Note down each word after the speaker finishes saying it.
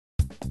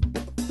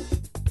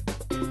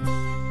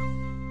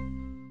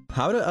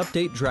How to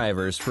update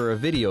drivers for a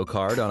video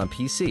card on a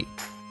PC.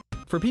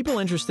 For people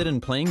interested in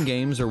playing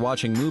games or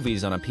watching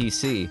movies on a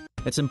PC,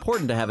 it's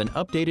important to have an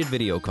updated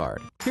video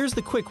card. Here's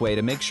the quick way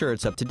to make sure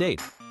it's up to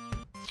date.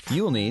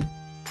 You will need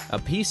a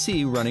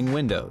PC running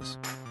Windows,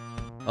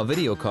 a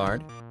video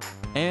card,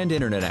 and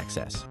internet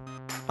access.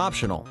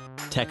 Optional,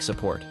 tech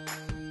support.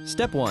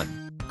 Step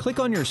 1. Click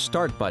on your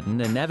Start button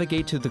and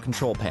navigate to the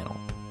control panel.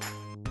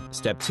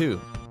 Step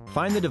 2.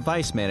 Find the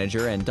device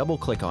manager and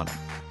double-click on it.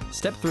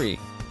 Step 3.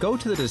 Go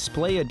to the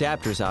Display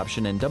Adapters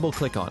option and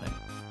double-click on it.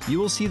 You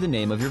will see the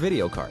name of your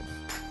video card.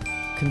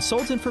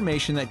 Consult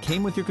information that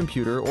came with your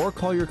computer or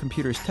call your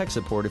computer's tech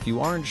support if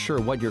you aren't sure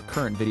what your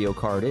current video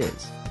card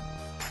is.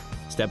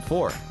 Step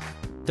 4.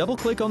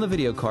 Double-click on the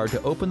video card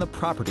to open the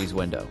Properties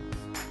window.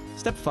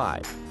 Step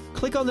 5.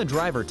 Click on the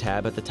Driver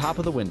tab at the top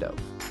of the window.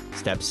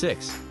 Step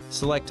 6.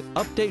 Select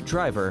Update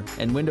Driver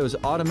and Windows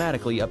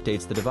automatically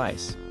updates the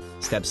device.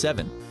 Step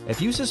 7. If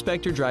you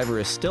suspect your driver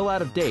is still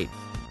out of date,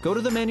 go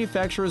to the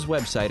manufacturer's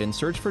website and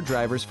search for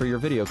drivers for your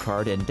video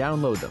card and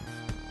download them.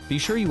 Be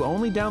sure you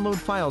only download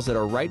files that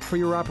are right for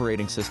your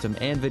operating system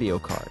and video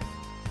card.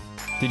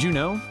 Did you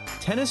know?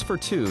 Tennis for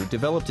Two,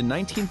 developed in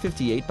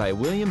 1958 by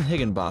William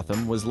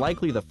Higginbotham, was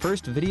likely the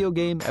first video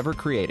game ever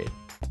created.